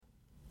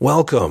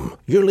Welcome.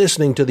 You're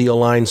listening to The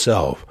Aligned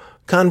Self,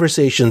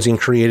 Conversations in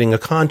Creating a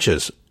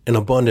Conscious and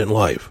Abundant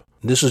Life.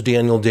 This is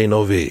Daniel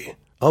D'Neuville.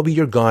 I'll be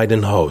your guide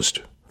and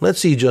host. Let's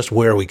see just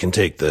where we can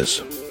take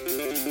this.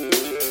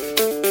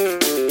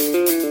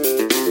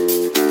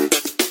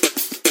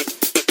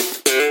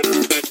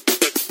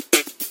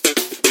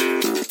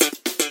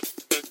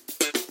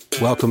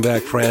 Welcome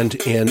back, friend,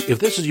 and if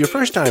this is your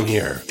first time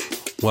here,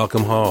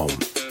 welcome home.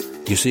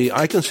 You see,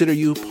 I consider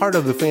you part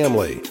of the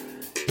family.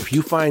 If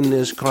you find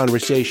this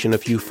conversation,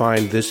 if you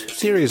find this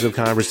series of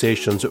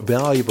conversations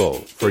valuable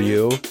for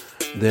you,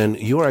 then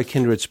you are a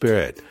kindred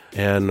spirit,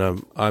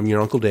 and I'm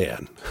your Uncle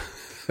Dan.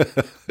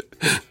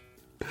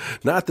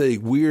 Not the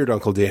weird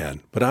Uncle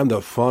Dan, but I'm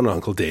the fun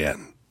Uncle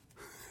Dan.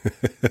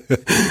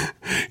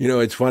 You know,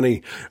 it's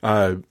funny.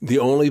 The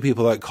only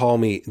people that call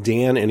me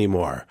Dan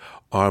anymore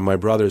are my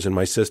brothers and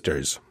my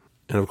sisters.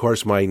 And, of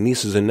course, my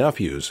nieces and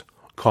nephews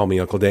call me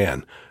Uncle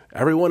Dan.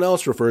 Everyone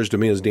else refers to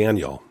me as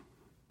Daniel.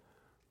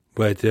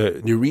 But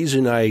the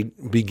reason I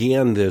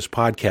began this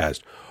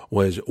podcast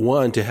was,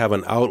 one, to have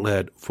an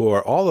outlet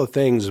for all the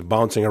things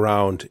bouncing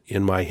around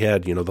in my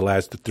head, you know, the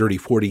last 30,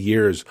 40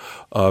 years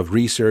of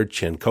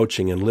research and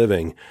coaching and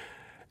living.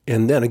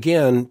 And then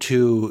again,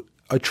 to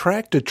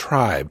attract a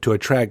tribe, to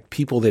attract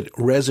people that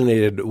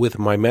resonated with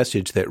my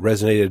message, that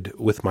resonated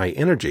with my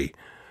energy.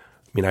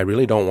 I mean, I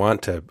really don't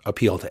want to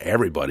appeal to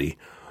everybody,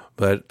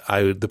 but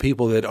the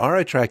people that are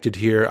attracted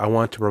here, I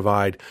want to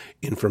provide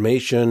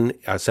information,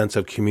 a sense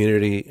of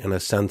community, and a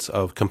sense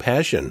of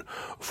compassion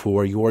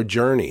for your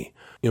journey,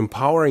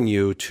 empowering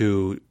you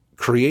to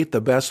create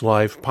the best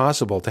life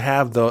possible, to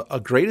have the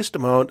greatest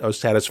amount of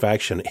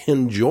satisfaction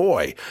and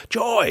joy.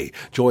 Joy!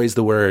 Joy is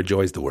the word.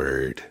 Joy is the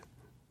word.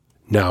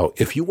 Now,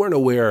 if you weren't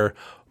aware,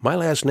 my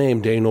last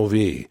name,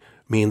 D'Neuville,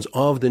 means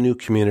of the new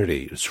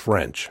community. It's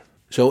French.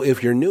 So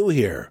if you're new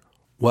here,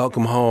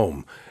 welcome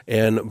home.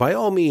 And by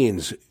all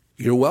means,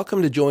 you're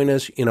welcome to join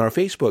us in our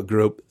Facebook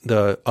group,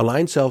 the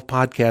Aligned Self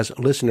Podcast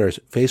Listeners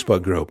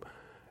Facebook group.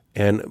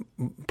 And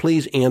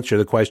please answer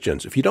the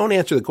questions. If you don't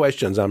answer the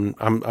questions, I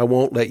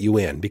won't let you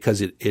in,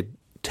 because it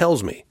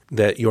tells me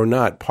that you're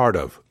not part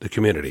of the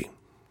community.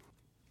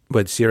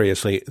 But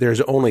seriously, there's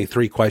only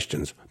 3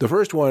 questions. The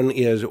first one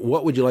is,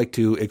 what would you like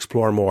to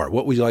explore more?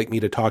 What would you like me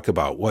to talk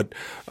about? What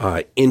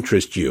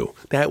interests you?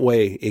 That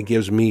way, it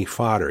gives me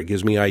fodder. It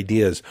gives me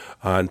ideas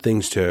on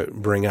things to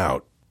bring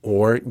out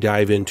or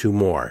dive into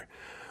more.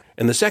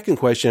 And the second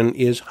question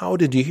is, how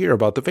did you hear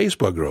about the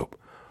Facebook group?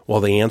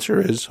 Well, the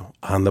answer is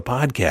on the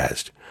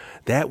podcast.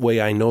 That way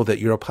I know that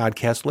you're a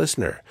podcast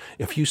listener.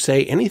 If you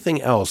say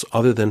anything else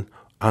other than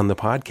on the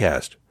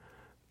podcast,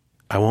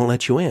 I won't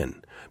let you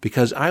in,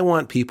 because I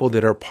want people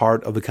that are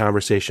part of the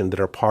conversation, that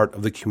are part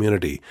of the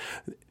community.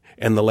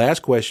 And the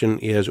last question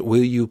is,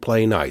 will you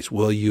play nice?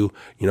 Will you,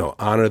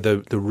 honor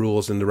the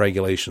rules and the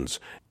regulations?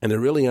 And there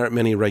really aren't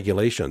many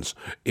regulations.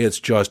 It's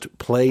just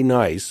play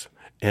nice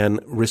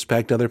and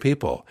respect other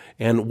people.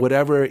 And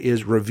whatever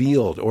is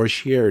revealed or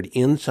shared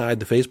inside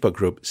the Facebook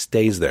group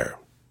stays there.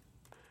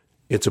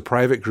 It's a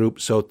private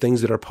group, so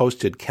things that are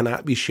posted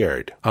cannot be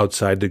shared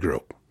outside the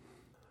group.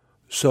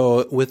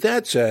 So with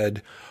that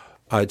said,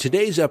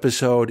 today's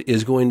episode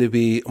is going to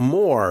be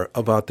more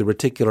about the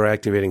reticular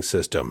activating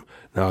system.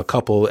 Now, a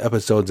couple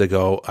episodes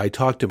ago, I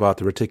talked about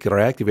the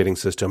reticular activating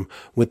system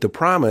with the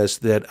promise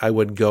that I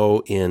would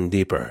go in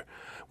deeper.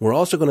 We're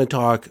also going to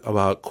talk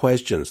about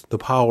questions, the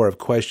power of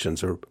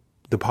questions, or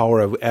the power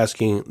of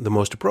asking the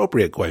most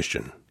appropriate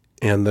question,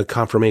 and the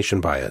confirmation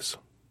bias.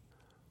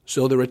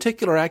 So the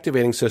reticular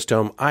activating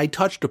system I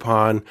touched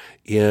upon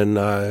in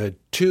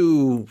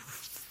 2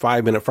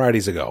 5-Minute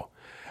Fridays ago.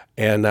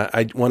 And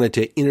I wanted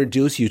to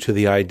introduce you to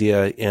the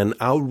idea, and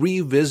I'll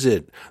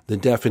revisit the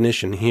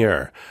definition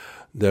here.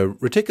 The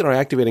reticular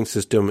activating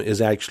system is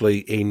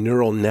actually a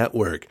neural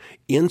network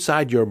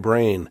inside your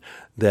brain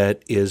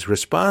that is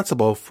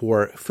responsible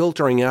for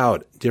filtering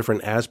out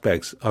different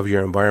aspects of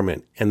your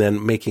environment and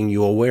then making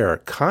you aware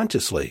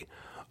consciously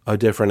of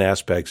different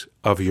aspects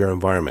of your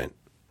environment.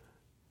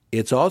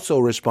 It's also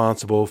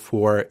responsible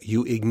for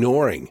you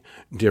ignoring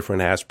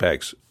different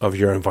aspects of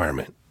your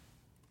environment.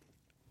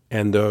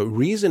 And the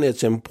reason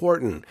it's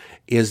important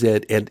is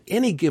that at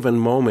any given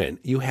moment,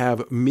 you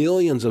have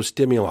millions of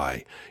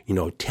stimuli,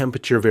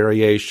 temperature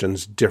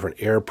variations, different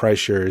air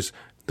pressures,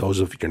 those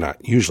of you're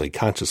not usually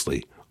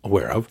consciously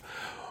aware of,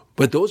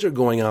 but those are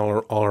going on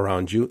all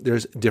around you.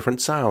 There's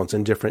different sounds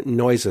and different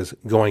noises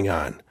going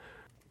on.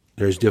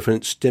 There's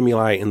different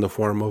stimuli in the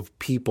form of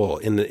people,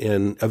 in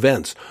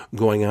events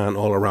going on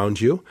all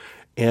around you.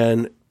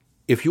 And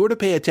if you were to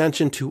pay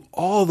attention to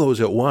all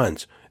those at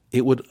once,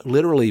 it would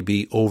literally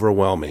be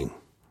overwhelming.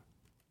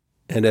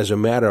 And as a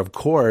matter of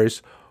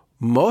course,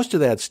 most of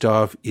that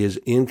stuff is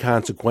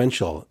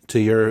inconsequential to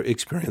your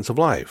experience of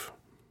life.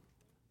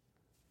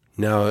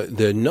 Now,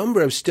 the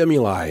number of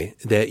stimuli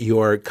that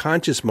your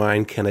conscious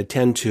mind can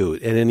attend to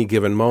at any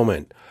given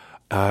moment,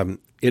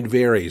 it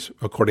varies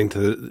according to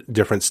the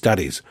different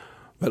studies.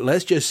 But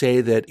let's just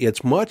say that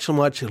it's much,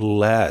 much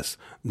less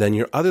than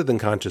your other than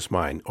conscious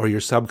mind or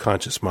your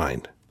subconscious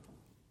mind.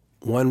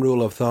 one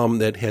rule of thumb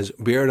that has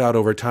bared out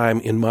over time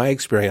in my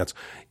experience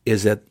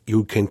is that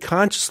you can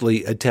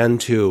consciously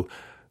attend to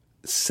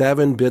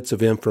 7 bits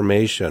of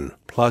information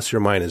plus or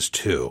minus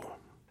 2.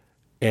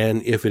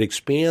 And if it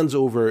expands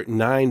over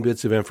 9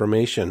 bits of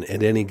information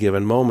at any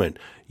given moment,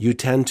 you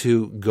tend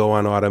to go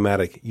on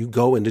automatic. You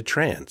go into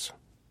trance.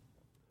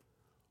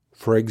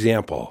 For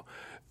example,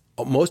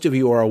 most of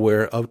you are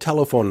aware of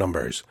telephone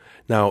numbers.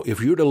 Now,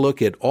 if you were to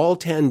look at all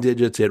 10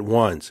 digits at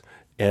once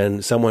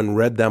and someone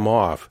read them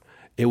off,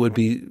 it would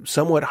be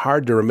somewhat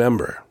hard to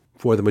remember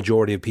for the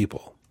majority of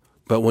people.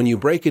 But when you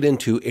break it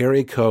into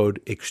area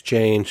code,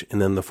 exchange,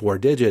 and then the 4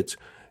 digits,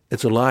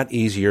 it's a lot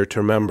easier to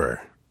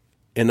remember.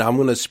 And I'm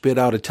going to spit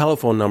out a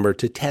telephone number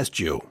to test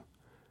you.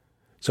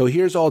 So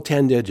here's all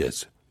 10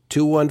 digits,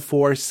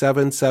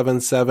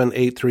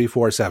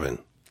 214-777-8347.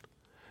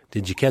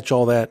 Did you catch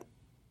all that?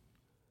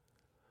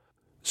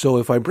 So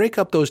if I break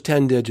up those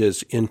 10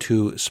 digits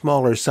into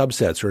smaller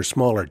subsets or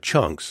smaller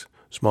chunks,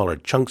 smaller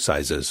chunk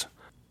sizes,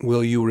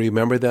 will you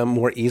remember them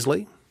more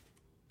easily?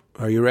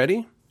 Are you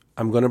ready?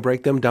 I'm going to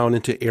break them down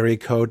into area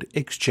code,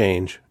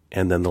 exchange,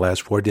 and then the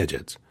last 4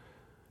 digits.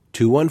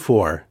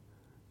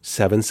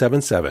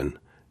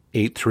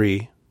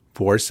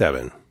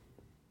 214-777-8347.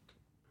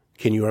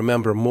 Can you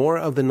remember more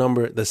of the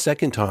number the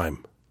second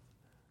time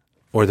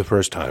or the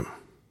first time?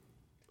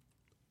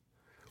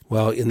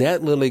 Well, in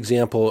that little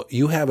example,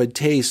 you have a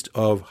taste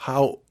of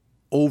how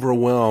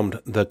overwhelmed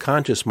the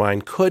conscious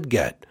mind could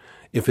get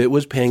if it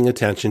was paying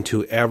attention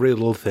to every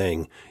little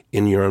thing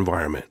in your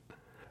environment.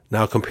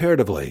 Now,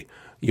 comparatively,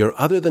 your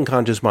other than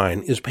conscious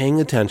mind is paying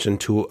attention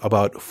to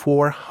about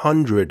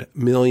 400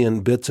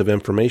 million bits of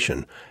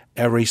information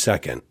every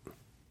second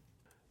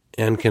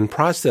and can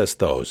process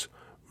those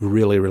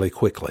really, really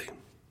quickly.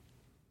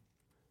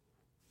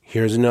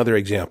 Here's another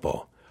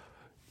example.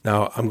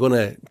 Now, I'm going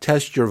to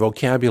test your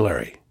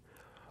vocabulary.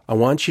 I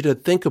want you to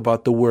think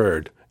about the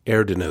word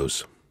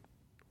Erdenews.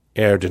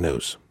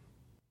 Erdenews.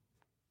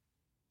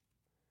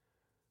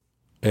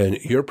 And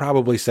you're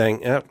probably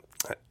saying,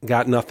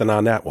 got nothing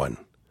on that one,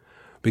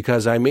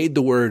 because I made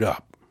the word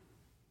up.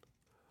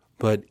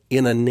 But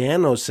in a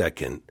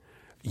nanosecond,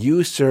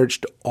 you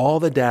searched all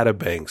the data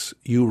banks,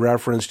 you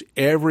referenced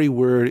every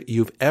word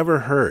you've ever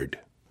heard,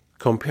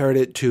 compared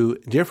it to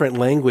different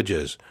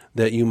languages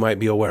that you might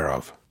be aware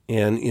of.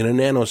 And in a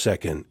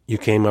nanosecond, you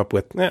came up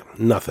with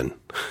nothing.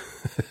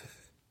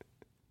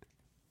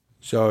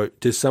 So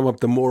to sum up,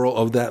 the moral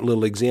of that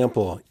little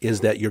example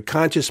is that your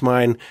conscious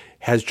mind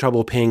has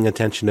trouble paying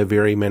attention to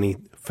very many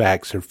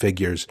facts or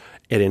figures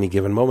at any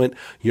given moment.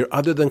 Your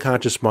other than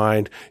conscious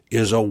mind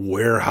is a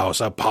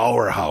warehouse, a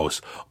powerhouse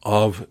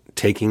of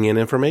taking in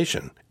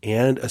information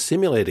and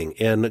assimilating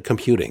and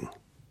computing.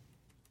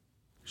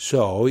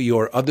 So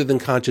your other than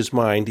conscious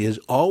mind is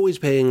always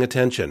paying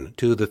attention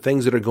to the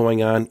things that are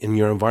going on in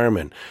your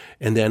environment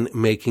and then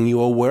making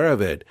you aware of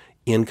it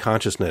in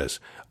consciousness.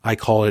 I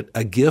call it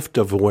a gift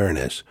of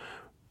awareness.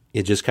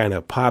 It just kind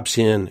of pops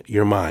in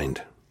your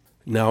mind.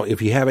 Now,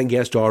 if you haven't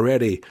guessed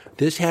already,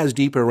 this has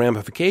deeper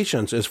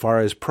ramifications as far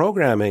as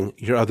programming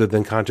your other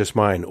than conscious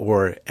mind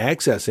or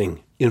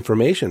accessing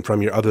information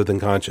from your other than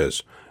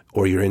conscious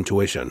or your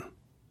intuition.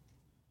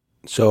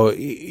 So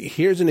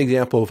here's an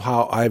example of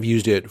how I've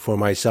used it for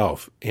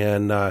myself,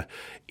 and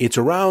it's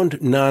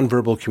around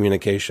nonverbal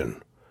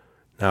communication.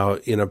 Now,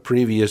 in a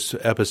previous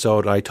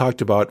episode, I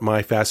talked about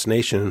my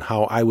fascination and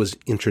how I was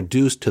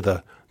introduced to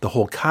the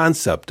whole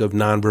concept of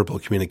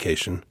nonverbal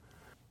communication.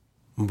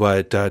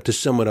 But to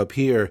sum it up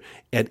here,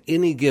 at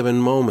any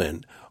given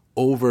moment,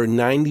 over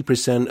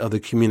 90% of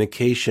the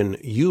communication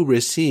you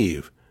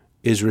receive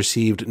is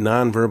received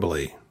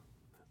nonverbally.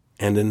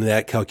 And in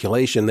that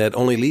calculation, that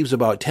only leaves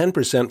about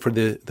 10% for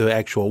the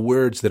actual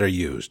words that are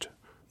used.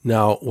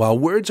 Now, while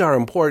words are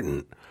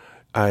important,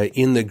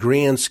 in the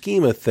grand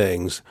scheme of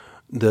things,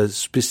 the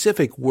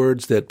specific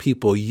words that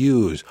people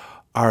use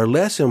are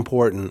less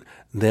important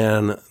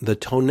than the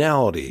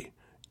tonality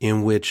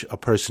in which a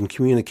person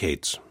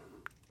communicates.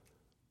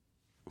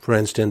 For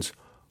instance,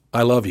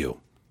 I love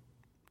you.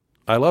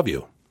 I love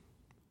you.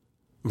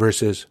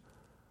 Versus,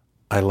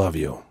 I love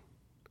you.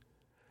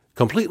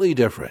 Completely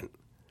different.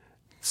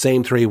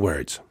 Same 3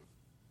 words.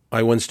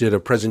 I once did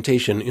a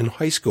presentation in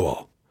high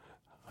school.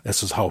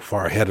 This is how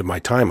far ahead of my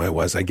time I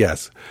was, I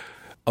guess.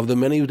 Of the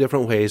many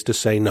different ways to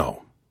say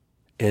no.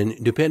 And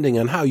depending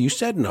on how you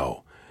said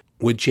no,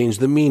 would change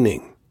the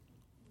meaning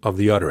of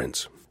the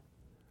utterance.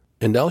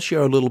 And I'll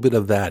share a little bit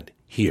of that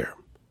here.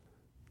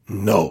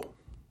 No.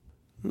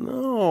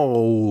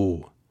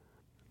 No.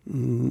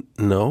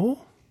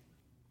 No.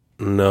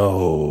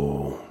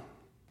 No.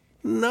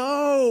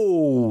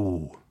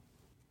 No.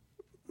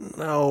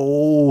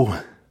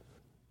 No.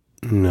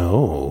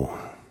 No.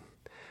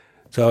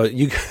 So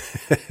you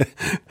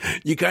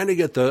kind of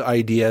get the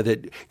idea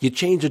that you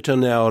change the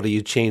tonality,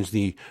 you change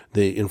the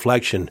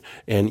inflection,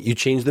 and you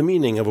change the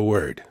meaning of a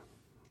word.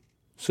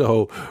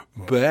 So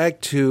back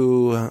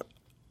to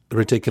the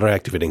reticular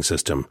activating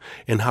system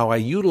and how I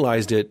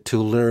utilized it to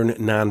learn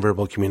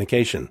nonverbal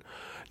communication.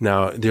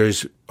 Now,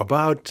 there's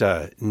about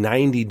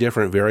 90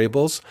 different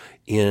variables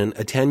in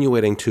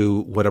attenuating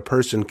to what a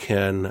person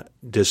can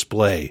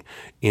display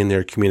in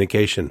their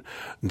communication.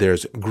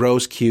 There's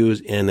gross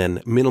cues and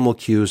then minimal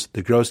cues.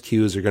 The gross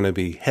cues are going to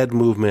be head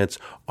movements,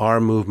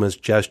 arm movements,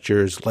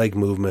 gestures, leg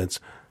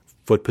movements,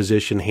 foot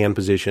position, hand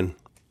position.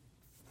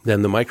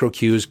 Then the micro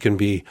cues can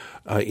be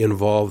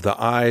involve the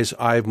eyes,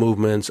 eye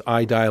movements,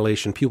 eye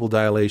dilation, pupil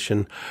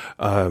dilation,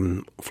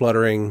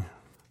 fluttering.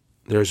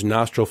 There's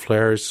nostril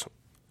flares.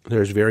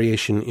 There's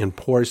variation in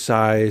pore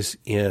size,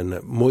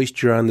 in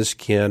moisture on the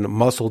skin,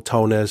 muscle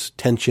tonus,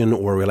 tension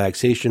or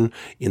relaxation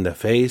in the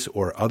face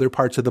or other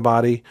parts of the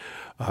body,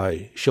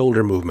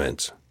 shoulder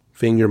movements,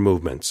 finger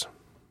movements.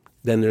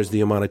 Then there's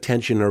the amount of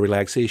tension or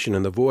relaxation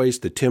in the voice,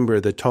 the timbre,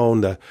 the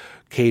tone, the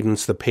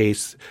cadence, the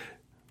pace,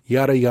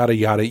 yada, yada,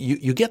 yada.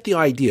 You get the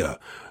idea.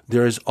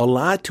 There's a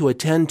lot to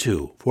attend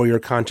to for your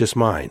conscious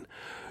mind.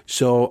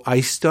 So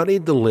I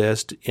studied the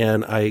list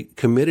and I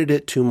committed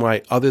it to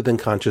my other than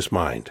conscious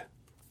mind.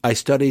 I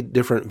studied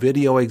different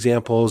video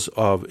examples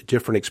of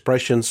different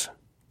expressions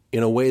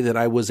in a way that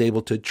I was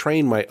able to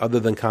train my other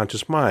than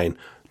conscious mind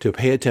to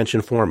pay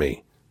attention for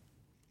me.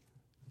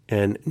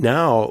 And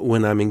now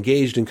when I'm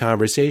engaged in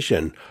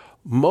conversation,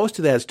 most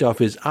of that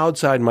stuff is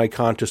outside my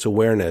conscious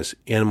awareness,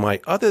 and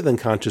my other than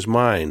conscious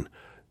mind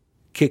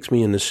kicks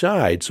me in the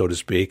side, so to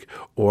speak,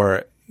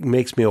 or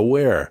makes me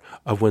aware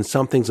of when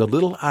something's a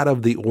little out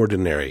of the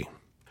ordinary.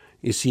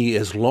 You see,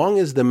 as long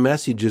as the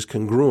message is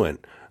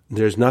congruent,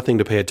 there's nothing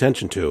to pay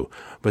attention to.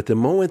 But the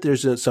moment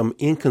there's some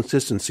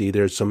inconsistency,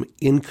 there's some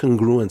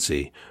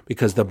incongruency,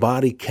 because the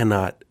body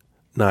cannot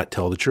not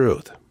tell the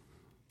truth.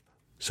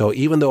 So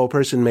even though a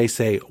person may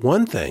say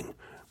one thing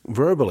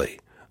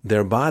verbally,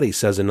 their body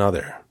says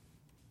another.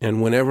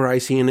 And whenever I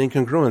see an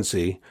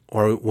incongruency,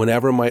 or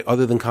whenever my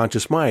other than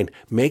conscious mind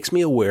makes me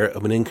aware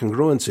of an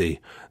incongruency,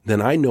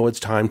 then I know it's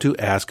time to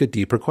ask a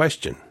deeper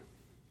question.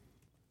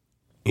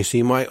 You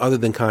see, my other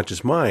than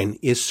conscious mind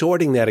is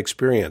sorting that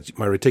experience.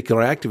 My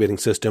reticular activating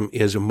system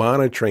is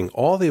monitoring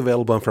all the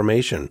available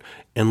information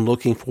and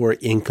looking for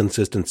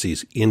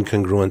inconsistencies,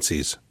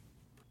 incongruencies.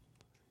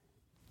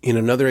 In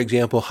another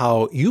example,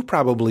 how you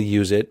probably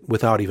use it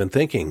without even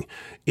thinking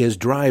is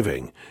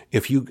driving.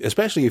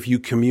 Especially if you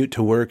commute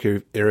to work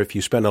or if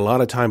you spend a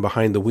lot of time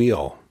behind the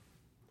wheel,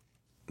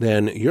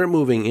 then you're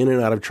moving in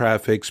and out of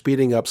traffic,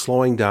 speeding up,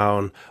 slowing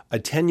down,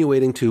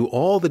 attenuating to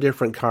all the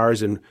different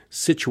cars and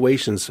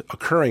situations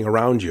occurring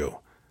around you.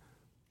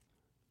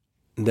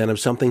 And then if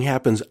something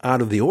happens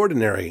out of the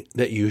ordinary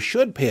that you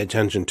should pay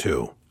attention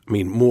to,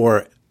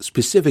 more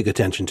specific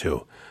attention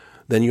to,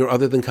 then your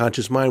other than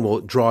conscious mind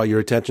will draw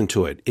your attention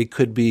to it. It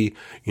could be,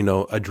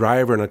 a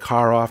driver in a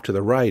car off to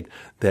the right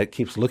that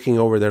keeps looking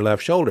over their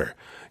left shoulder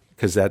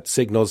because that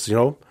signals,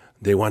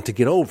 they want to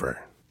get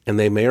over. And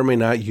they may or may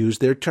not use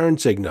their turn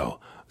signal.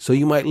 So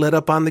you might let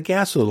up on the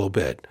gas a little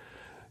bit.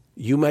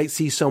 You might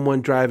see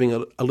someone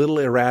driving a little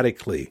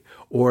erratically,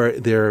 or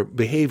their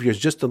behavior is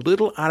just a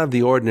little out of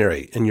the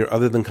ordinary, and your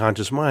other than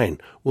conscious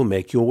mind will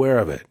make you aware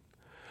of it.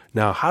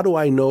 Now, how do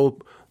I know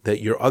that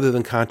your other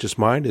than conscious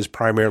mind is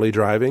primarily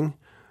driving?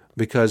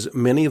 Because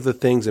many of the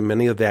things and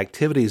many of the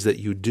activities that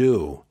you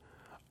do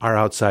are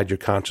outside your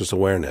conscious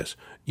awareness.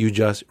 You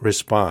just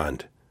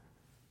respond.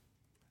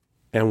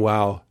 And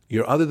while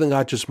your other than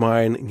conscious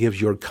mind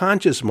gives your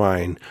conscious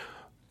mind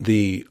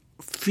the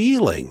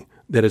feeling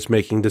that it's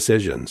making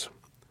decisions,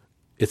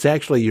 it's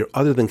actually your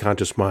other than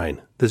conscious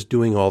mind that's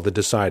doing all the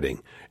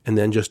deciding, and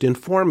then just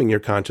informing your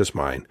conscious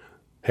mind,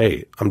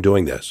 hey, I'm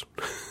doing this.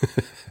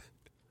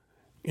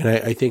 And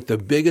I think the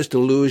biggest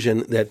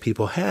illusion that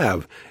people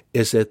have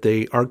is that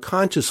they are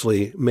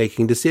consciously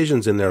making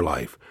decisions in their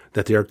life,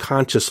 that they are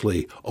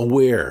consciously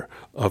aware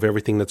of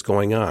everything that's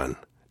going on.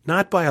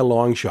 Not by a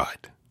long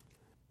shot.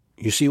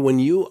 You see, when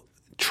you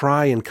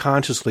try and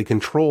consciously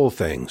control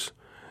things,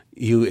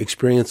 you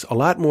experience a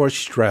lot more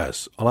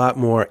stress, a lot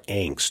more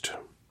angst.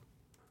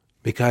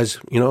 Because,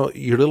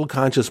 your little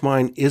conscious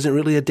mind isn't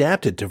really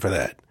adapted for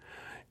that.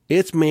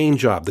 Its main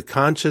job,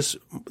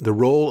 the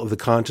role of the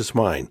conscious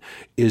mind,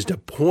 is to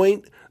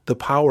point the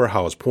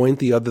powerhouse, point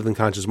the other than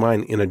conscious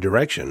mind in a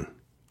direction.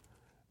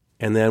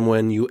 And then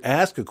when you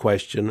ask a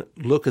question,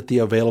 look at the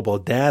available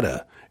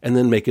data and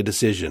then make a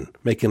decision,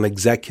 make an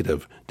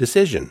executive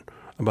decision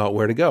about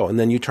where to go. And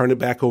then you turn it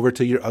back over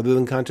to your other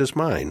than conscious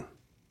mind.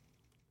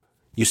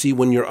 You see,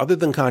 when your other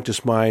than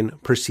conscious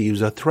mind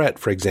perceives a threat,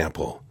 for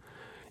example,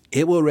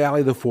 it will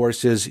rally the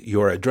forces,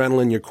 your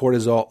adrenaline, your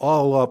cortisol,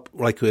 all up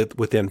like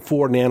within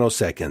 4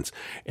 nanoseconds.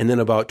 And then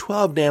about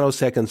 12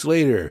 nanoseconds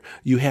later,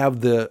 you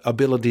have the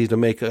ability to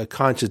make a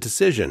conscious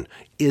decision.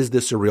 Is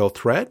this a real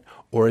threat?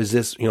 Or is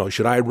this,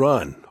 should I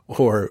run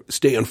or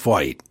stay and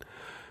fight?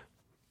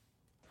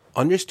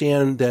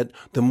 Understand that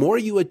the more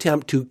you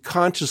attempt to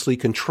consciously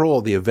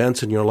control the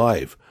events in your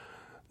life,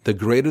 the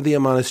greater the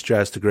amount of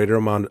stress, the greater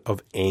amount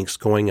of angst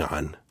going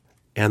on,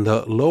 and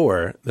the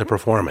lower the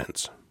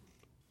performance.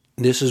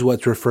 This is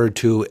what's referred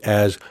to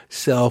as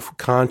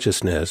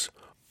self-consciousness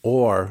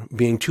or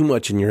being too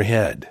much in your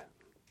head.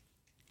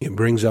 It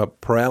brings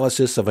up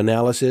paralysis of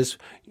analysis,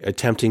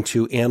 attempting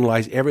to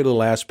analyze every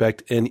little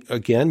aspect. And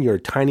again, your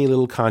tiny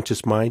little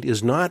conscious mind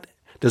does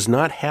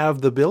not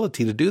have the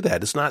ability to do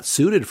that. It's not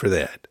suited for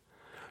that.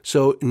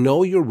 So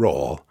know your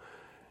role.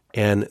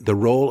 And the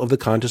role of the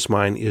conscious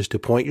mind is to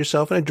point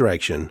yourself in a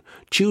direction,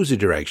 choose a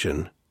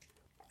direction,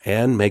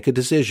 and make a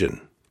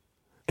decision.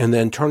 And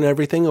then turn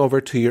everything over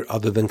to your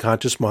other than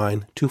conscious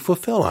mind to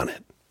fulfill on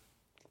it.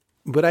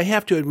 But I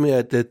have to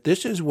admit that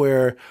this is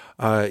where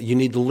you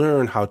need to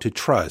learn how to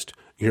trust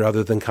your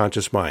other than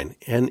conscious mind.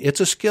 And it's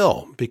a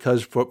skill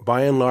because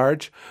by and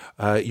large,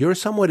 you're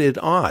somewhat at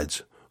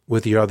odds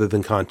with your other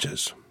than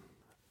conscious.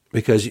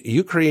 Because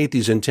you create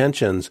these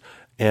intentions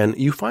and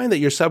you find that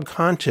your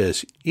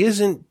subconscious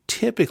isn't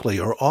typically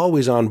or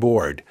always on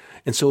board.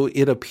 And so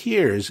it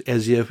appears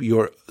as if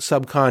your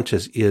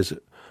subconscious is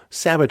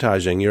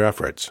sabotaging your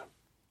efforts.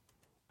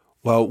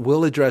 Well,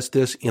 we'll address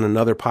this in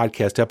another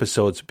podcast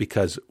episodes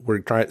because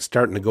we're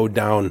starting to go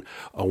down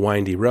a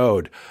windy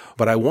road.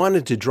 But I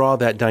wanted to draw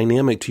that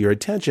dynamic to your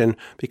attention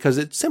because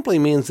it simply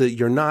means that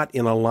you're not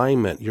in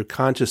alignment. Your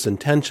conscious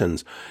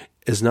intentions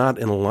is not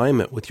in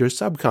alignment with your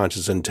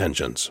subconscious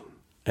intentions.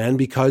 And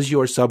because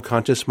your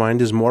subconscious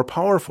mind is more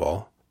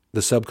powerful,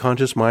 the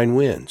subconscious mind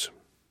wins.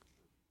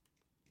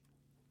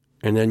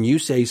 And then you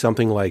say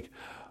something like,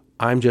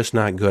 I'm just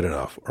not good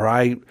enough, or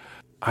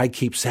I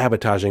keep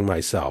sabotaging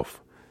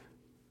myself.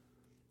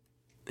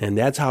 And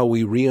that's how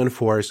we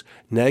reinforce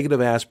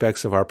negative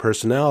aspects of our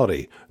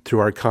personality through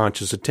our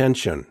conscious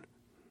attention.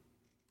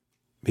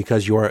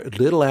 Because your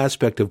little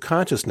aspect of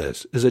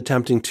consciousness is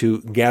attempting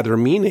to gather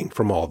meaning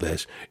from all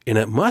this, and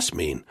it must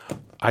mean,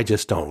 I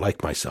just don't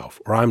like myself,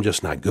 or I'm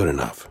just not good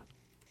enough.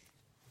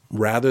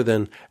 Rather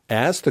than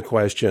ask the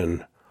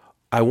question,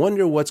 I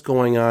wonder what's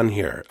going on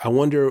here. I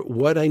wonder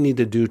what I need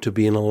to do to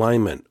be in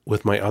alignment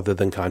with my other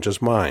than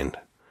conscious mind.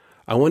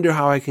 I wonder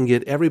how I can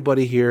get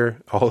everybody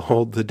here,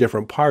 all the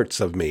different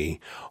parts of me,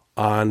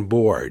 on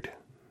board.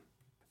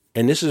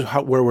 And this is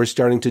where we're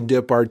starting to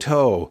dip our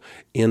toe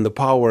in the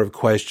power of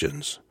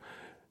questions.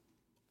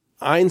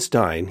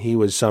 Einstein, he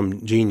was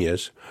some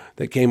genius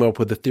that came up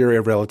with the theory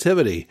of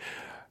relativity.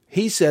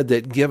 He said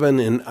that given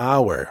an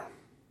hour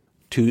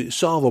to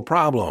solve a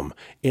problem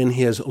and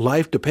his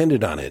life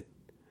depended on it,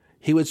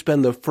 he would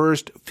spend the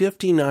first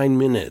 59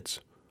 minutes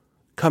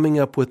coming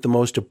up with the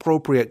most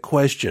appropriate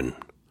question,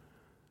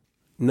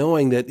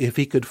 knowing that if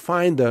he could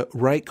find the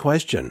right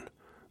question,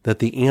 that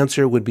the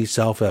answer would be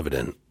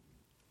self-evident.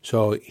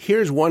 So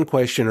here's one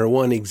question or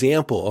one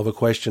example of a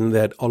question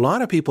that a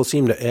lot of people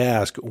seem to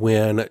ask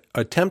when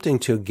attempting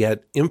to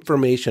get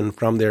information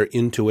from their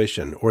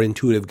intuition or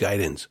intuitive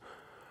guidance.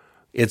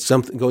 It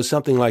goes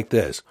something like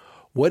this.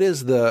 What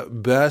is the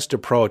best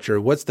approach or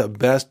what's the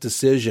best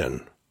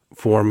decision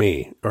for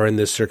me or in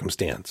this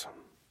circumstance?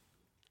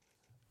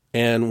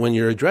 And when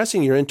you're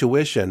addressing your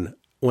intuition,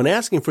 when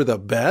asking for the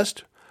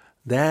best,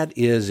 that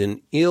is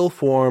an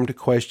ill-formed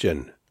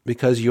question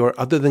because your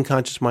other than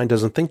conscious mind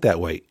doesn't think that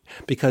way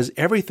because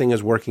everything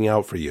is working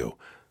out for you.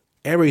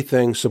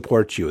 Everything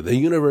supports you. The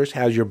universe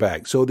has your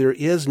back. So there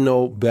is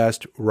no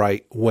best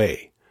right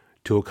way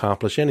to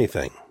accomplish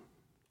anything.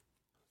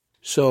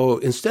 So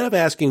instead of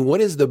asking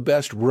what is the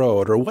best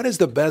road or what is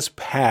the best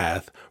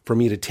path for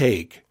me to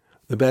take,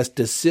 the best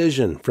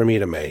decision for me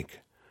to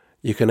make,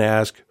 you can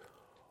ask,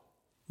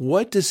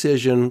 what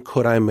decision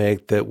could I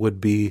make that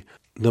would be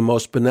the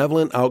most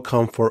benevolent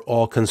outcome for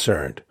all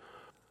concerned?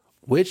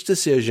 Which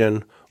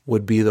decision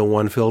would be the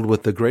one filled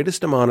with the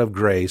greatest amount of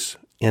grace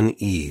and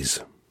ease?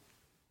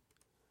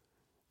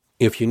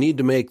 If you need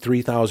to make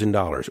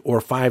 $3,000 or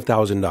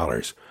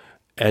 $5,000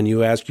 and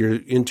you ask your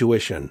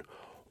intuition,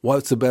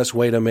 what's the best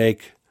way to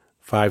make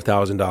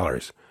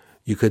 $5,000?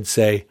 You could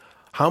say,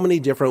 how many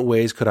different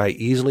ways could I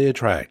easily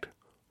attract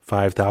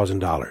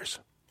 $5,000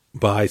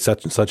 by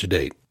such and such a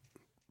date?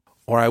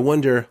 Or I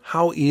wonder,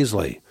 how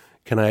easily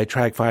can I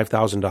attract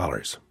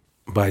 $5,000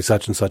 by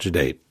such and such a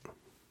date?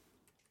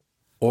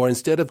 Or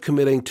instead of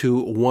committing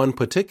to one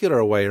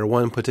particular way or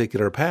one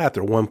particular path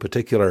or one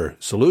particular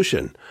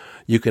solution,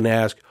 you can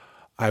ask,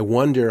 I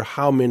wonder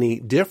how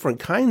many different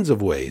kinds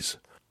of ways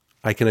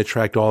I can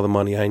attract all the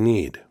money I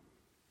need.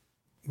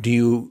 Do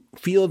you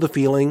feel the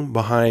feeling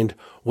behind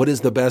what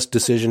is the best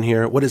decision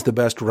here? What is the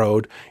best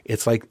road?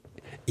 It's like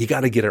you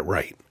got to get it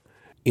right.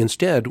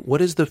 Instead, what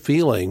is the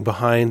feeling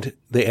behind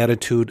the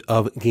attitude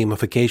of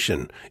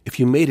gamification? If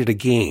you made it a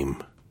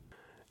game,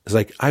 it's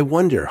like, I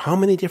wonder how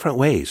many different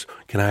ways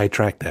can I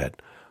attract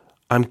that?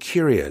 I'm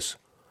curious,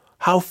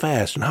 how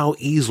fast and how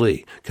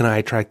easily can I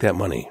attract that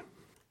money?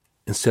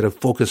 Instead of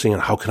focusing on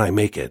how can I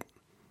make it?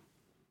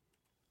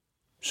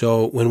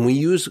 So when we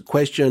use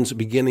questions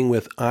beginning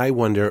with I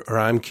wonder or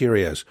I'm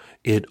curious,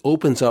 it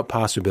opens up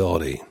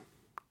possibility.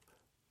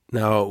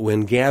 Now,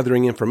 when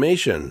gathering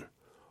information,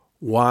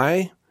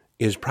 why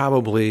is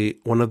probably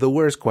one of the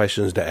worst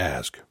questions to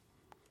ask.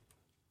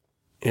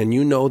 And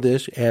you know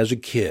this as a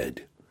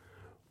kid.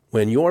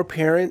 When your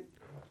parent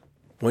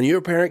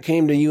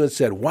came to you and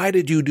said, why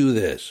did you do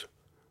this?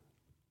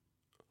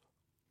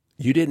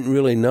 You didn't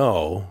really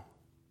know,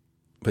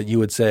 but you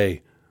would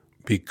say,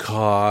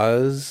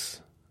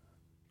 Because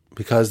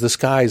the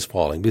sky is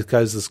falling,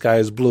 because the sky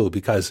is blue,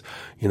 because,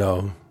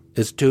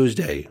 it's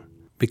Tuesday,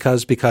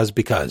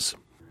 because.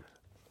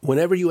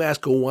 Whenever you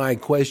ask a why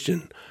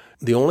question,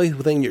 the only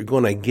thing you're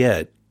going to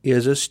get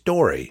is a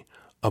story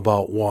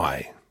about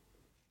why.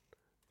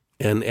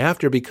 And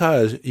after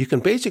because, you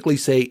can basically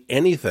say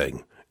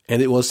anything,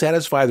 and it will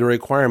satisfy the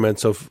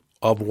requirements of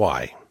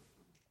why.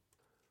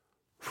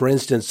 For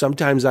instance,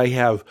 sometimes I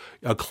have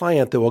a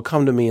client that will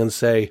come to me and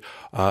say,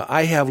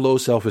 I have low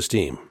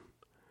self-esteem.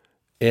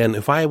 And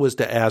if I was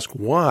to ask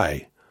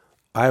why,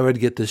 I would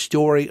get the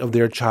story of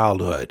their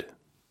childhood.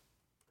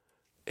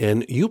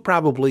 And you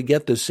probably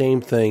get the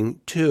same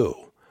thing too.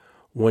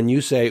 When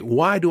you say,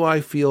 why do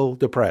I feel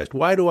depressed?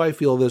 Why do I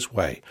feel this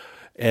way?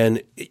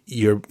 And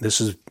this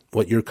is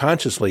what you're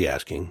consciously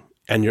asking.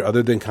 And your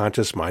other than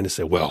conscious mind is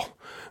say, well,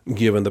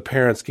 given the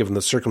parents, given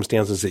the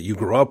circumstances that you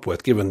grew up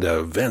with, given the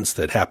events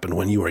that happened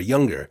when you were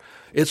younger,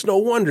 it's no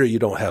wonder you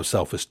don't have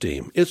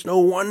self-esteem. It's no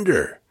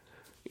wonder,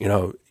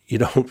 you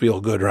don't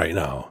feel good right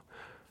now.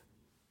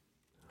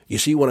 You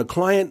see, when a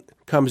client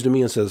comes to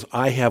me and says,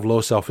 I have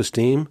low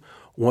self-esteem,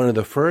 one of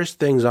the first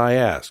things I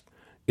ask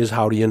is,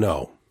 how do you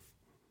know?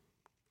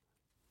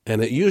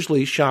 And it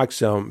usually shocks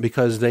them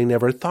because they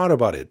never thought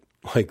about it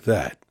like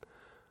that.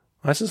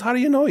 I says, how do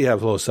you know you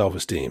have low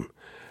self-esteem?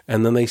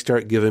 And then they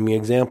start giving me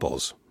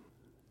examples.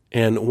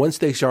 And once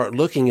they start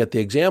looking at the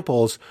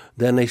examples,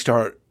 then they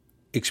start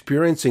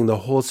experiencing the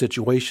whole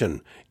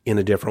situation in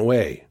a different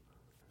way.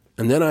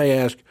 And then I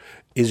ask,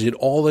 is it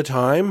all the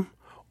time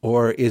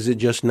or is it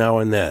just now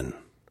and then?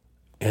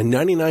 And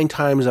 99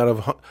 times out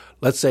of,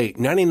 let's say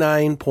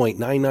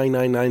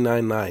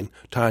 99.999999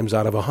 times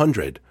out of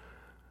 100,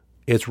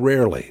 it's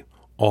rarely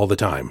all the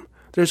time.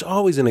 There's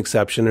always an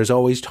exception. There's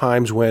always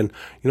times when,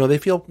 they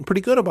feel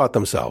pretty good about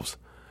themselves.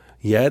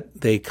 Yet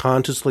they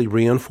consciously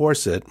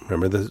reinforce it.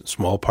 Remember the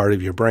small part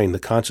of your brain, the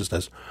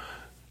consciousness.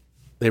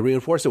 They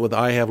reinforce it with,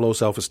 I have low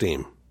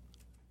self-esteem.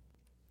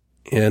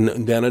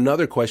 And then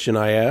another question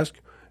I ask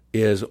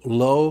is,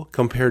 low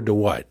compared to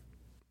what?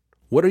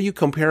 What are you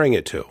comparing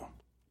it to?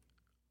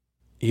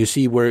 You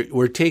see,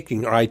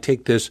 I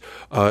take this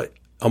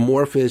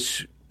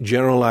amorphous,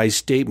 generalized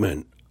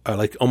statement,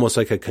 almost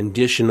like a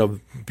condition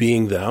of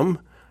being them.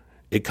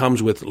 It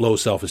comes with low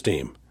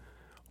self-esteem.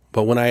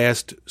 But when I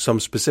asked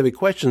some specific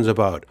questions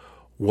about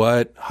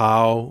what,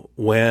 how,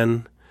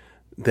 when,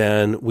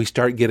 then we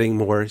start getting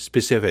more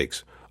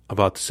specifics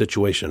about the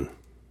situation.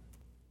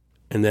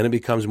 And then it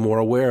becomes more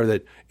aware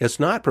that it's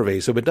not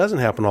pervasive. It doesn't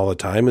happen all the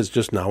time. It's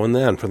just now and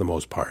then for the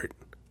most part.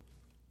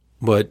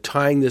 But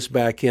tying this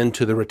back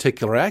into the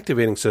reticular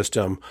activating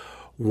system,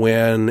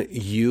 when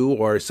you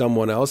or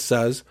someone else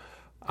says,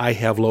 I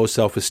have low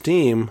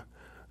self-esteem,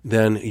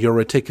 then your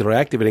reticular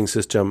activating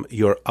system,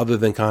 your other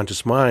than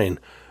conscious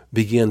mind,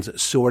 begins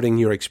sorting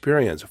your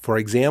experience for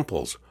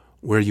examples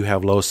where you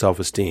have low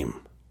self-esteem.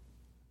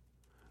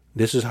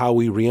 This is how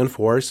we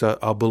reinforce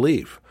a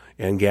belief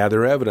and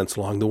gather evidence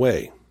along the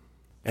way.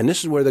 And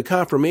this is where the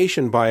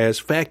confirmation bias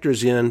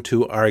factors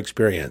into our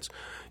experience.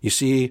 You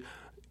see,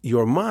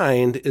 your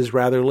mind is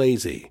rather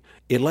lazy.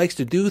 It likes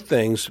to do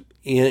things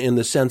in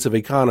the sense of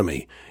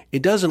economy.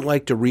 It doesn't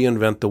like to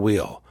reinvent the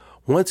wheel.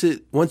 Once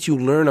you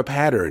learn a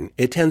pattern,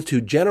 it tends to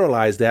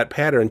generalize that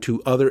pattern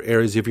to other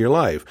areas of your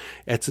life.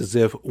 It's as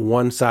if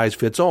one size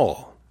fits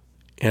all.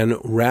 And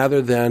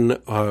rather than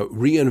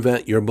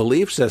reinvent your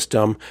belief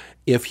system,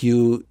 if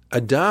you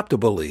adopt a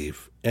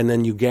belief and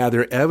then you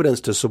gather evidence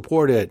to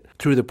support it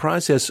through the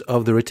process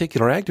of the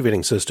reticular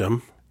activating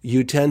system,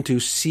 you tend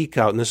to seek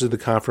out, and this is the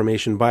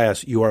confirmation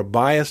bias, you are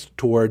biased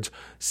towards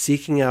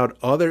seeking out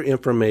other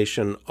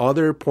information,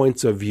 other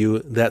points of view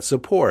that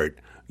support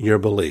your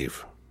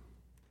belief.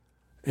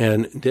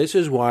 And this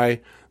is why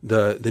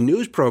the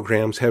news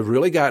programs have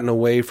really gotten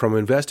away from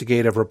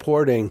investigative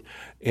reporting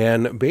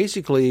and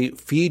basically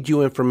feed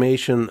you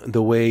information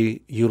the way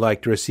you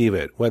like to receive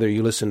it, whether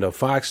you listen to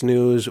Fox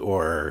News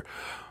or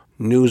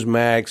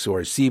Newsmax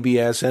or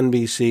CBS,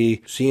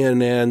 NBC,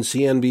 CNN,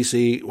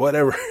 CNBC,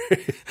 whatever.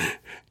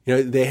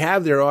 They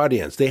have their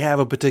audience. They have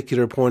a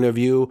particular point of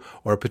view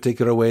or a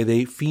particular way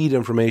they feed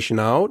information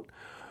out.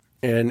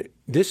 And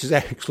this is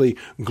actually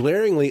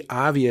glaringly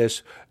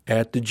obvious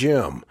at the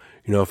gym.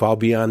 If I'll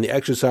be on the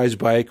exercise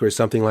bike or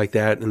something like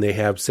that, and they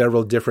have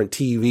several different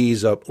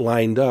TVs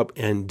lined up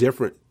and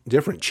different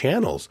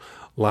channels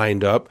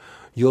lined up,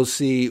 you'll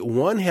see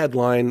one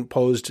headline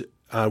posed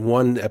on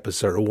one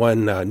episode or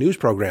one news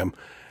program,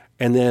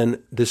 and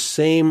then the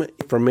same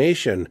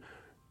information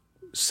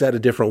said a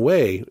different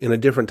way in a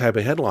different type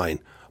of headline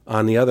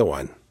on the other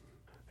one.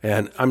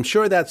 And I'm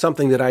sure that's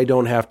something that I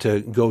don't have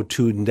to go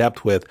too in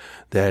depth with,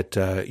 that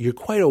you're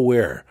quite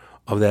aware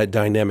of that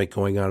dynamic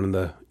going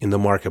on in the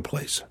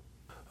marketplace.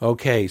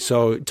 Okay,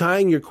 so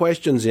tying your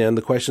questions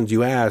the questions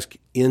you ask,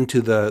 into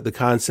the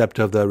concept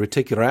of the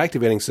reticular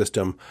activating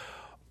system,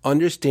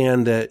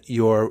 understand that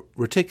your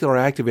reticular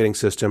activating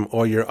system,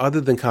 or your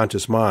other than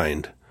conscious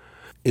mind,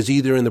 is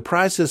either in the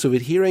process of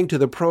adhering to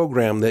the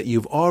program that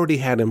you've already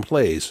had in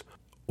place,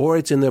 or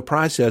it's in the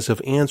process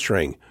of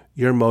answering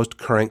your most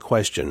current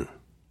question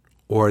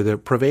or the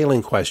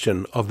prevailing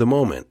question of the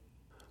moment.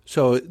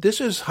 So this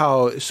is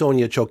how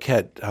Sonia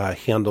Choquette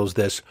handles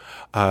this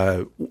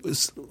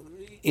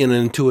in an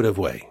intuitive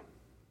way.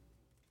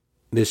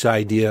 This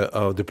idea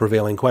of the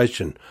prevailing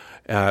question.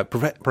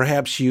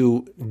 Perhaps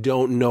you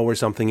don't know where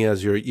something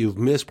is, you've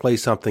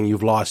misplaced something,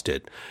 you've lost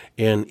it.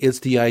 And it's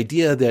the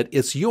idea that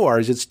it's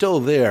yours, it's still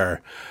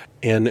there.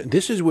 And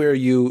this is where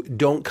you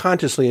don't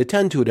consciously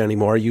attend to it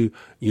anymore. You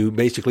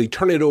basically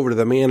turn it over to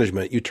the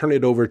management. You turn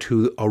it over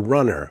to a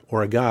runner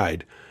or a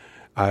guide.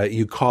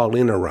 You call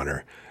in a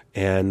runner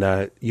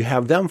and you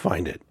have them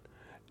find it.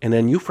 And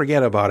then you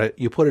forget about it,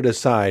 you put it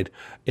aside,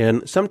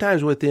 and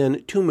sometimes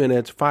within 2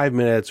 minutes, 5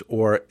 minutes,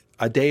 or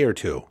a day or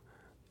two,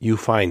 you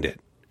find it.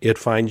 It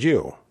finds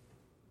you.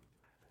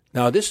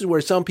 Now, this is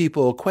where some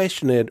people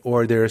question it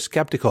or they're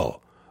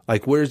skeptical.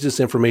 Like, where's this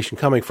information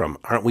coming from?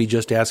 Aren't we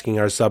just asking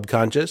our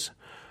subconscious?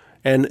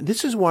 And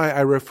this is why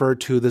I refer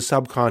to the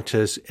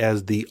subconscious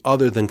as the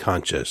other than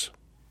conscious,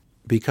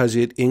 because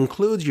it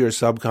includes your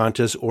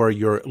subconscious or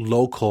your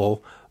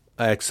local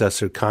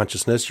access or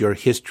consciousness, your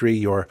history,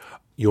 your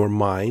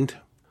mind.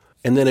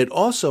 And then it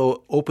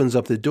also opens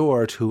up the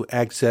door to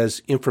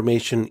access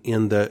information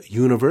in the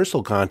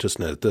universal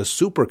consciousness, the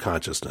super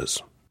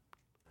consciousness.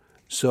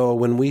 So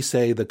when we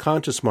say the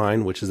conscious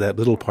mind, which is that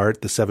little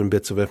part, the 7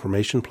 bits of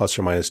information, plus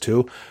or minus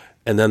 2,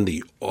 and then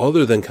the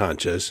other than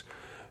conscious,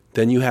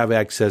 then you have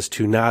access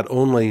to not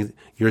only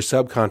your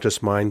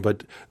subconscious mind,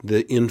 but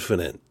the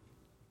infinite.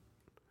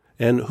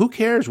 And who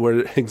cares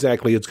where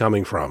exactly it's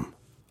coming from?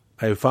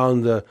 I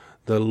found the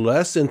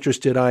less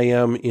interested I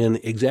am in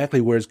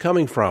exactly where it's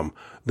coming from,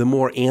 the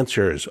more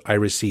answers I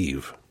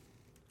receive.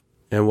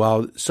 And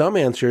while some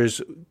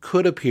answers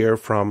could appear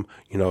from,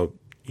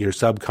 your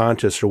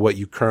subconscious or what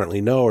you currently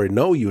know or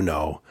know you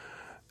know,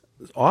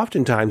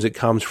 oftentimes it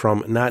comes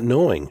from not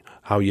knowing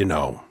how you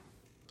know.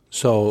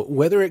 So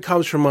whether it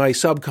comes from my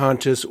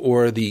subconscious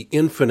or the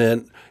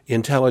infinite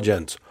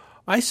intelligence,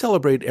 I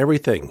celebrate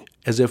everything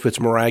as if it's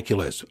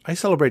miraculous. I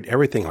celebrate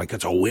everything like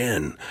it's a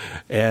win,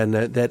 and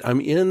that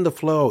I'm in the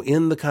flow,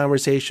 in the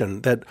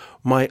conversation, that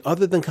my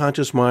other than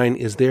conscious mind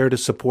is there to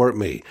support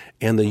me,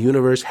 and the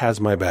universe has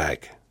my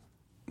back.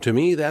 To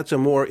me, that's a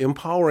more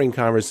empowering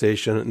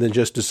conversation than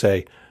just to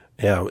say,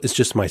 yeah, it's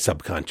just my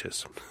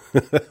subconscious.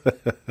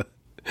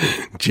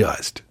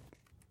 Just.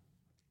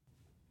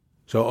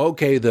 So,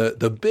 okay,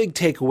 the big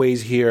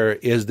takeaways here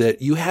is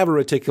that you have a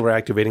reticular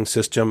activating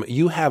system.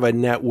 You have a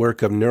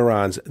network of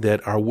neurons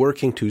that are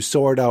working to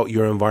sort out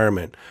your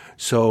environment.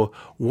 So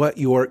what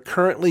you're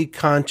currently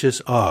conscious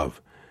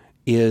of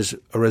is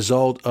a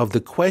result of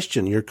the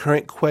question, your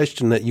current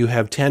question that you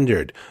have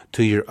tendered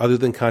to your other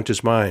than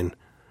conscious mind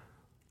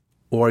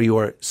or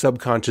your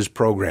subconscious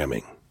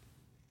programming.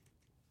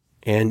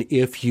 And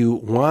if you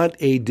want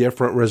a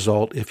different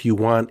result, if you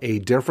want a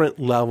different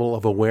level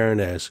of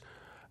awareness,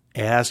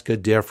 ask a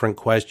different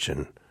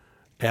question.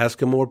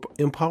 Ask a more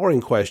empowering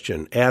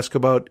question. Ask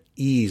about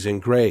ease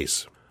and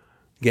grace.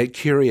 Get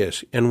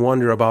curious and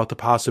wonder about the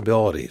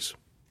possibilities.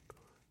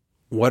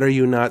 What are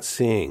you not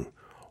seeing?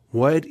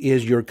 What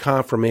is your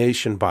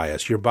confirmation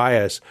bias, your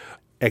bias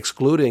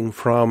excluding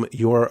from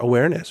your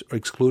awareness or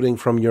excluding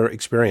from your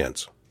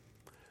experience?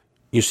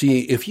 You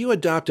see, if you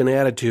adopt an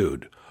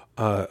attitude,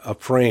 a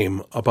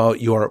frame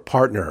about your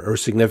partner or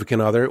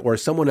significant other or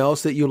someone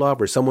else that you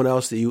love or someone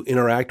else that you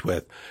interact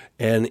with,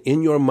 and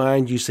in your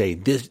mind you say,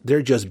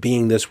 they're just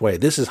being this way,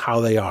 this is how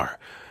they are,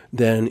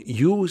 then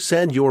you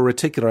send your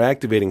reticular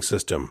activating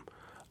system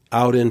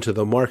out into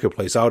the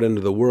marketplace, out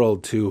into the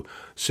world to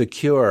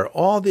secure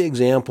all the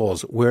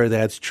examples where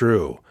that's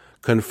true,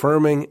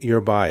 confirming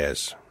your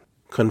bias,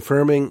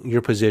 confirming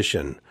your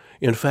position.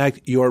 In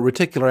fact, your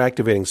reticular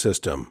activating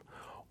system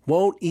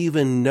won't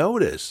even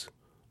notice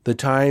the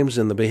times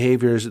and the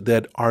behaviors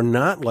that are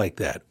not like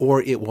that,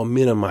 or it will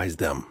minimize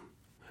them.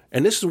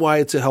 And this is why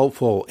it's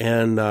helpful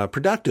and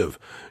productive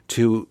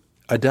to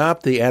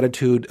adopt the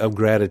attitude of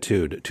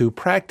gratitude, to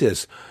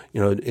practice,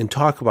 and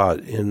talk about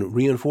and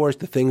reinforce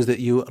the things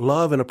that you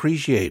love and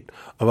appreciate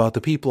about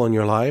the people in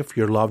your life,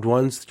 your loved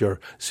ones,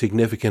 your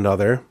significant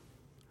other.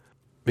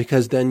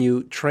 Because then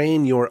you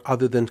train your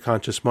other than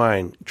conscious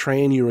mind,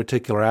 train your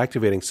reticular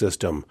activating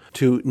system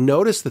to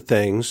notice the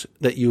things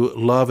that you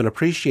love and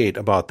appreciate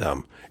about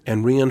them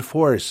and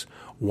reinforce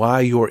why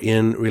you're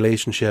in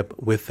relationship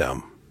with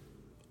them.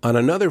 On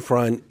another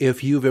front,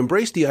 if you've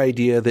embraced the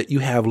idea that you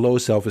have low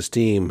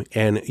self-esteem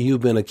and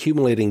you've been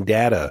accumulating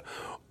data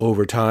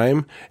over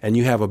time and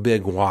you have a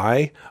big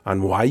why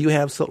on why you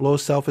have low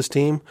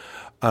self-esteem,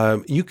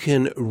 you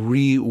can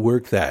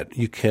rework that.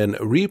 You can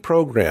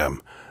reprogram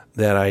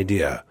that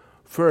idea.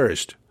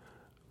 First,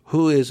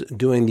 who is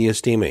doing the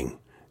esteeming?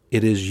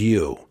 It is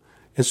you.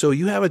 And so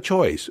you have a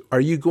choice.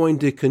 Are you going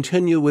to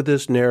continue with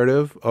this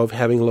narrative of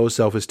having low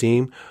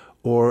self-esteem,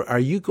 or are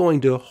you going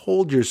to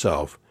hold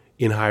yourself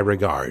in high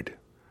regard,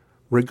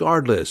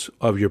 regardless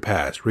of your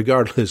past,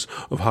 regardless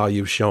of how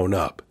you've shown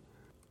up?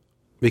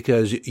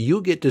 Because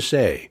you get to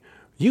say,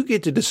 you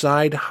get to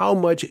decide how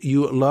much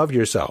you love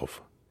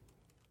yourself.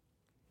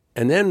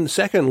 And then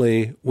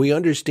secondly, we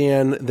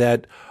understand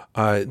that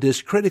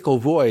this critical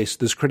voice,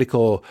 this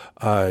critical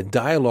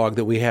dialogue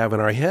that we have in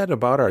our head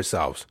about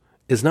ourselves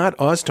is not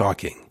us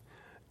talking.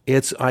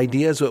 It's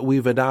ideas that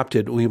we've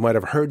adopted. We might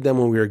have heard them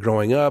when we were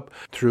growing up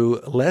through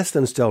less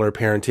than stellar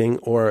parenting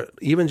or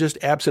even just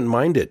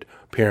absent-minded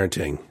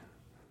parenting.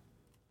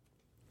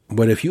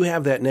 But if you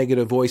have that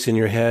negative voice in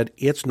your head,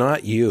 it's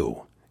not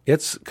you.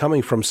 It's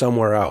coming from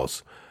somewhere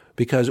else.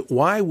 Because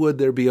why would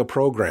there be a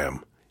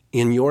program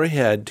in your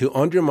head to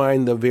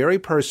undermine the very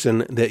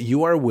person that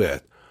you are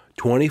with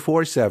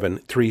 24/7,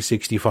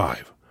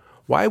 365?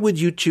 Why would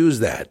you choose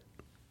that?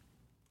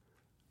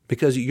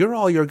 Because you're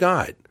all you're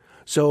got.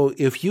 So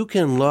if you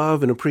can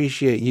love and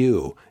appreciate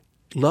you,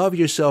 love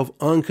yourself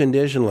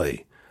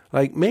unconditionally,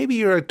 like maybe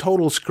you're a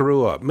total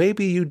screw-up,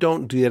 maybe you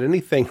don't get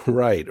anything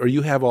right, or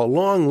you have a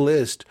long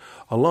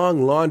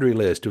laundry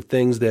list of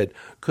things that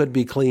could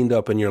be cleaned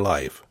up in your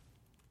life.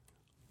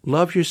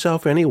 Love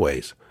yourself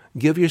anyways.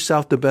 Give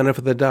yourself the benefit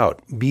of the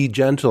doubt. Be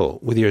gentle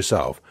with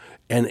yourself.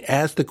 And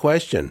ask the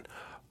question,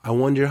 I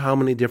wonder how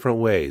many different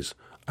ways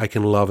I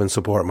can love and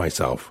support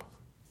myself.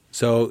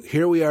 So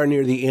here we are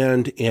near the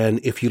end, and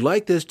if you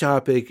like this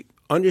topic,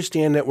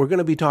 understand that we're going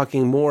to be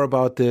talking more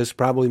about this,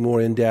 probably more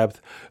in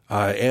depth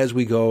as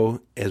we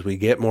go, as we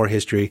get more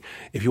history.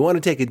 If you want to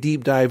take a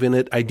deep dive in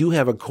it, I do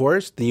have a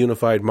course, The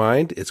Unified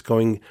Mind. It's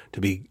going to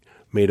be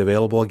made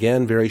available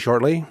again very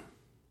shortly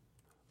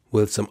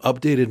with some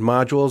updated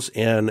modules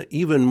and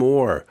even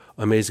more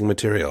amazing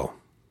material.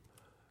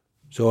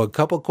 So a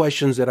couple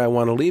questions that I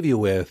want to leave you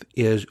with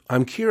is,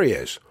 I'm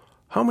curious,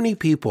 how many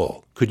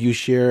people could you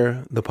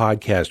share the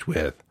podcast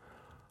with?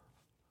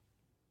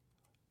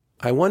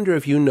 I wonder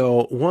if you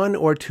know one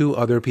or two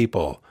other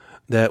people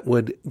that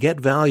would get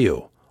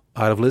value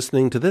out of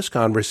listening to this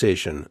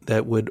conversation,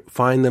 that would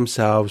find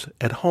themselves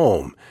at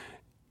home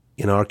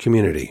in our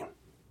community.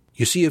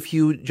 You see, if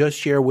you just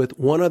share with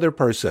one other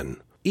person,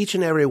 each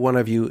and every one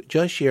of you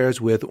just shares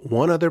with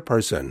one other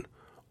person,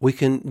 we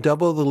can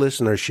double the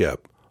listenership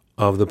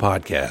of the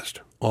podcast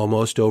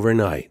almost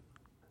overnight.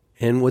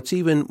 And what's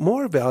even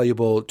more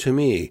valuable to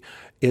me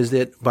is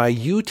that by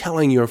you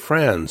telling your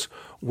friends,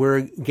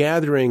 we're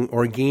gathering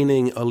or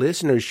gaining a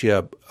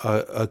listenership,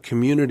 a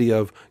community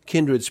of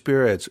kindred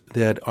spirits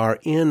that are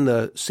in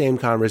the same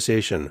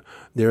conversation.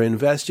 They're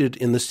invested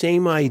in the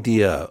same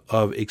idea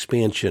of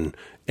expansion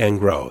and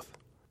growth.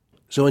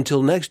 So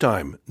until next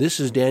time, this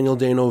is Daniel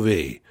Dano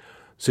V,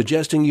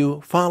 suggesting you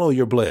follow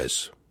your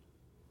bliss,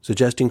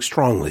 suggesting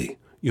strongly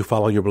you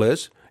follow your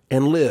bliss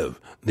and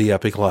live the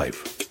epic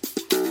life.